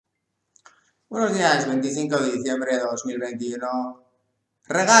Buenos días, 25 de diciembre de 2021.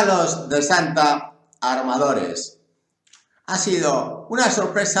 Regalos de Santa Armadores. Ha sido una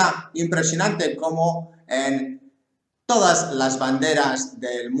sorpresa impresionante como en todas las banderas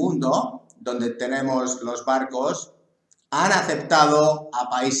del mundo, donde tenemos los barcos, han aceptado a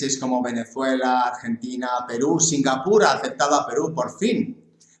países como Venezuela, Argentina, Perú, Singapur ha aceptado a Perú por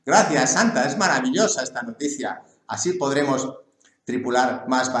fin. Gracias, Santa, es maravillosa esta noticia. Así podremos tripular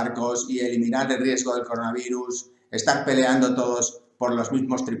más barcos y eliminar el riesgo del coronavirus, estar peleando todos por los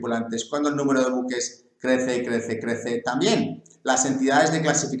mismos tripulantes. Cuando el número de buques crece y crece, crece. También las entidades de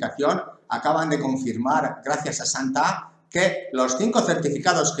clasificación acaban de confirmar, gracias a Santa, que los 5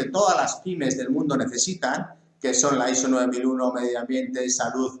 certificados que todas las pymes del mundo necesitan, que son la ISO 9001, medio ambiente,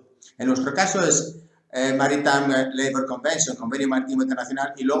 salud, en nuestro caso es Maritime Labour Convention, Convenio Marítimo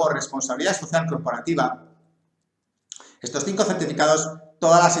Internacional, y luego responsabilidad social corporativa. Estos 5 certificados,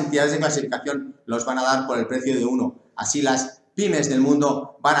 todas las entidades de clasificación los van a dar por el precio de uno. Así las pymes del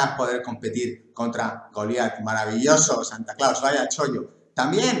mundo van a poder competir contra Goliat. Maravilloso, Santa Claus, vaya chollo.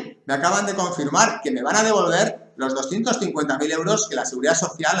 También me acaban de confirmar que me van a devolver los 250.000 euros que la Seguridad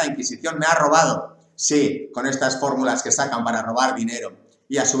Social, la Inquisición, me ha robado. Sí, con estas fórmulas que sacan para robar dinero.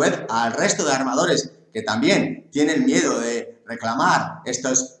 Y a su vez al resto de armadores que también tienen miedo de reclamar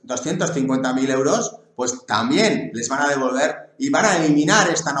estos 250.000 euros, pues también les van a devolver y van a eliminar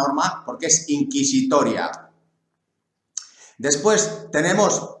esta norma porque es inquisitoria. Después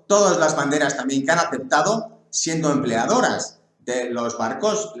tenemos todas las banderas también que han aceptado siendo empleadoras de los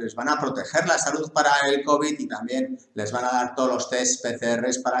barcos, les van a proteger la salud para el COVID y también les van a dar todos los test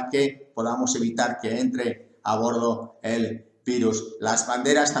PCRs para que podamos evitar que entre a bordo el virus. Las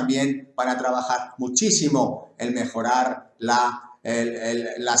banderas también van a trabajar muchísimo en mejorar la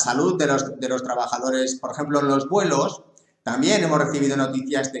salud de los trabajadores. Por ejemplo, en los vuelos también hemos recibido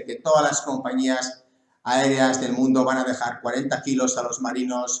noticias de que todas las compañías aéreas del mundo van a dejar 40 kilos a los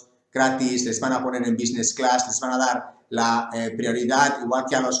marinos gratis, les van a poner en business class, les van a dar la prioridad, igual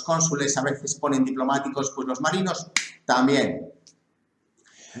que a los cónsules a veces ponen diplomáticos, pues los marinos también.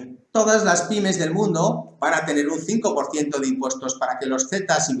 Todas las pymes del mundo van a tener un 5% de impuestos para que los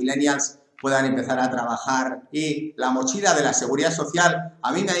Zetas y Millennials puedan empezar a trabajar. Y la mochila de la Seguridad Social,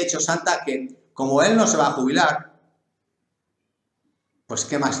 a mí me ha dicho Santa que como él no se va a jubilar, pues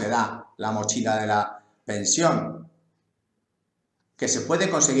 ¿qué más le da la mochila de la pensión? Que se puede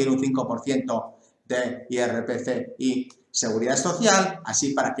conseguir un 5% de IRPF y Seguridad Social,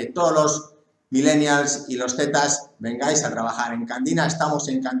 así para que todos los Millennials y los Zetas vengáis a trabajar. En Candina estamos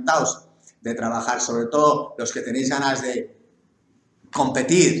encantados de trabajar, sobre todo los que tenéis ganas de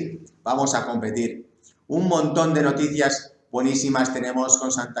competir. Vamos a competir. Un montón de noticias buenísimas tenemos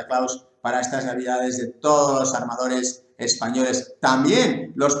con Santa Claus para estas Navidades de todos los armadores españoles.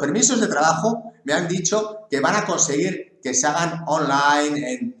 También los permisos de trabajo me han dicho que van a conseguir que se hagan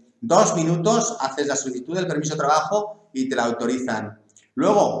online. En 2 minutos haces la solicitud del permiso de trabajo y te la autorizan.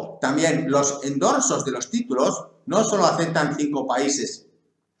 Luego, también los endorsos de los títulos no solo aceptan 5 países.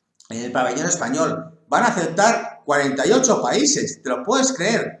 En el pabellón español van a aceptar 48 países. ¿Te lo puedes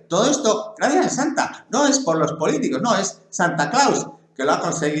creer? Todo esto, gracias a Santa. No es por los políticos, no, es Santa Claus que lo ha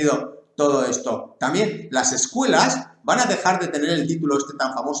conseguido todo esto. También las escuelas van a dejar de tener el título este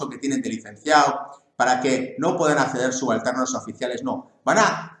tan famoso que tienen de licenciado para que no puedan acceder subalternos oficiales. No, van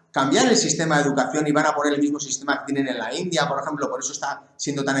a cambiar el sistema de educación y van a poner el mismo sistema que tienen en la India, por ejemplo, por eso está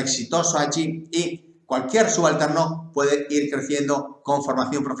siendo tan exitoso allí, y cualquier subalterno puede ir creciendo con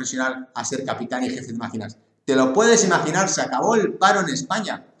formación profesional a ser capitán y jefe de máquinas. ¿Te lo puedes imaginar? Se acabó el paro en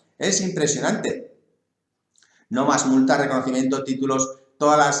España. Es impresionante. No más multas, reconocimiento, títulos,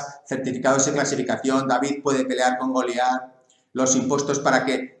 todas las certificados de clasificación. David puede pelear con Goliat. Los impuestos para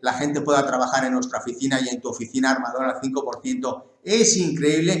que la gente pueda trabajar en nuestra oficina y en tu oficina armadora al 5%. Es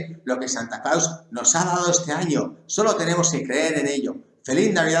increíble lo que Santa Claus nos ha dado este año. Solo tenemos que creer en ello.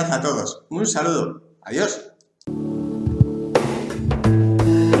 ¡Feliz Navidad a todos! Un saludo. Adiós.